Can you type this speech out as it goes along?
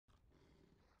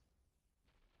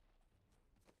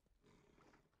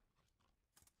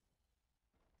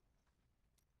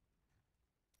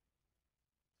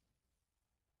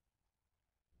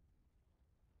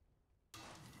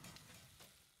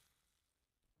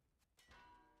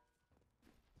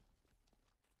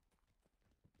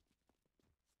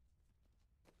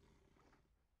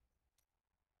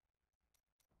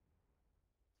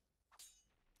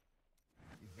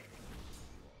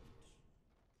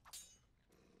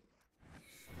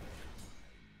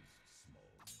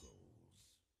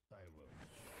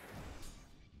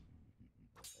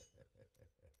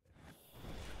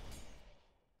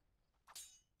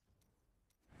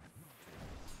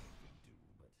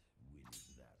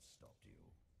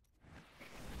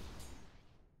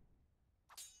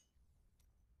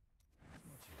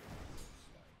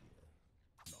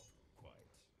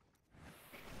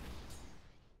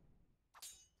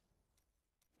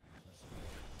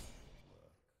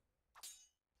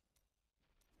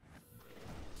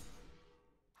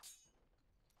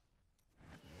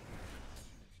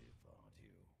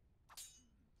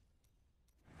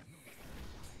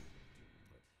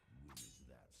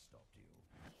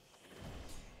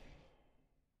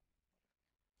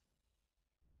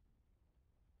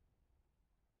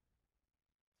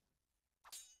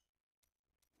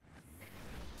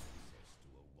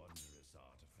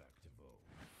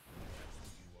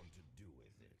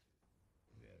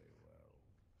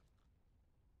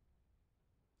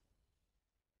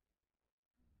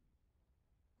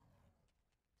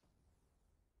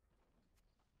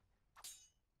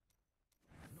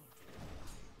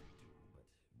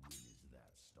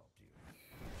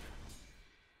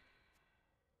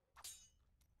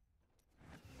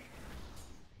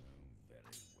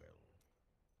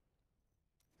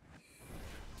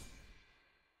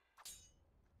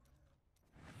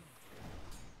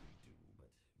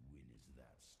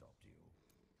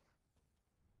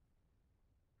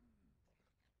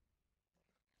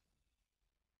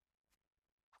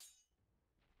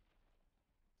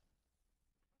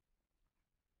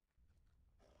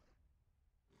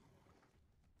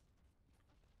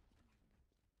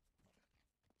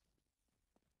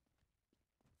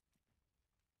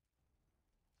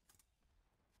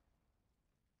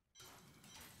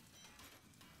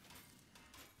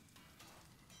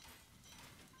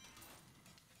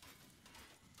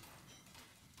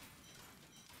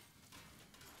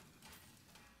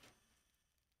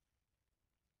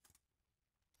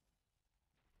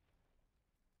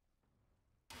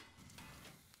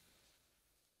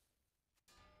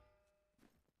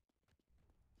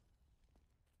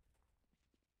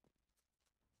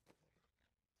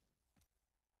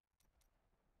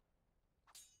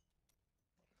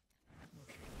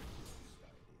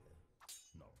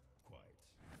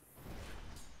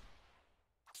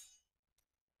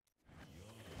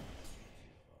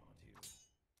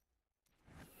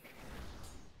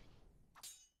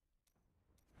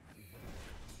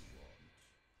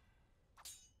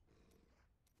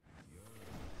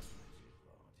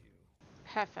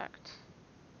Perfect.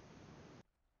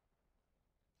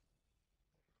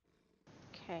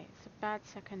 Okay, it's a bad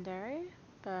secondary,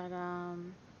 but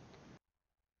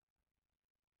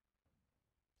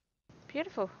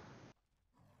beautiful.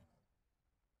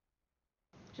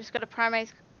 Just got a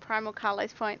primal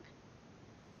Karlei's point.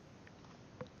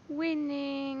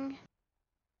 Winning.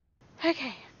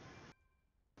 Okay.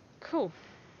 Cool.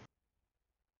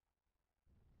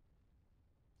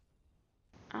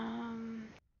 Um.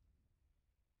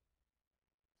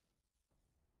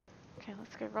 Okay,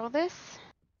 let's go roll this.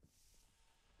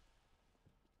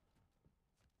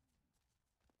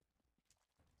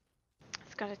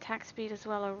 It's got attack speed as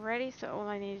well already, so all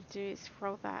I need to do is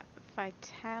roll that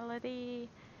vitality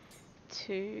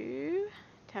to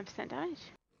 10% damage.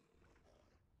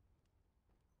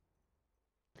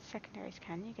 Secondaries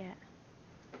can you get?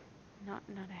 Not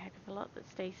a heck of a lot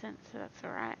that's decent, so that's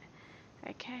alright.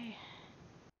 Okay.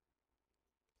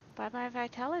 Bye bye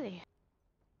vitality.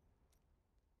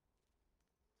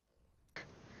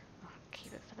 I'll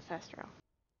keep it for the first roll.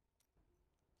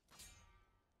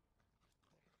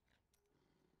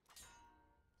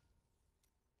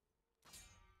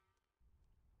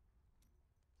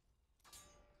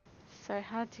 So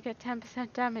hard to get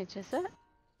 10% damage, is it?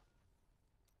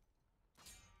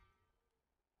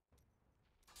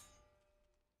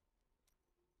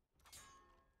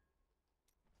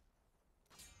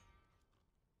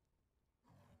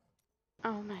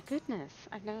 Oh my goodness,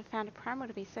 I've never found a primal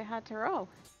to be so hard to roll.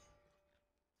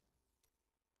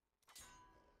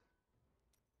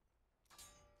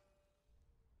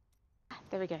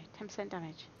 There we go, 10%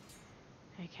 damage.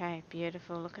 Okay,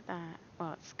 beautiful, look at that.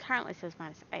 Well, it currently says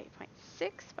minus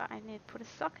 8.6, but I need to put a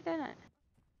socket in it.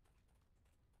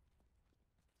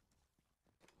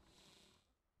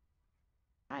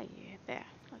 Are you? There,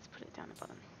 let's put it down the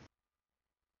bottom.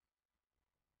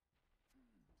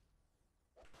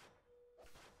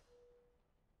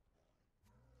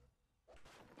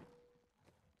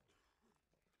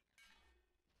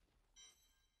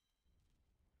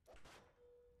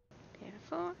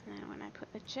 Beautiful, now when I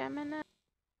put the gem in it,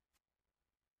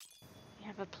 you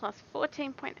have a plus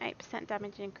 14.8%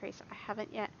 damage increase. I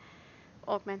haven't yet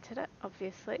augmented it,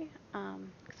 obviously,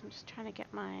 because I'm just trying to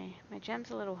get my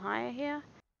gems a little higher here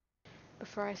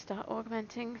before I start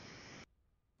augmenting.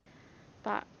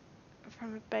 But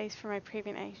from a base from my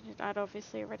previous ancient, I'd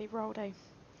obviously already rolled a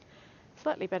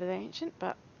slightly better than ancient,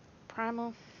 but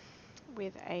primal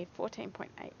with a 14.8%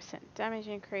 damage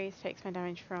increase takes my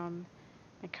damage from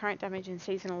my current damage in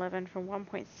season 11 from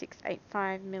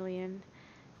 1.685 million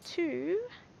to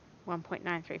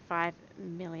 1.935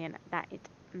 million. That is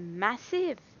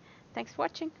massive. Thanks for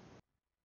watching.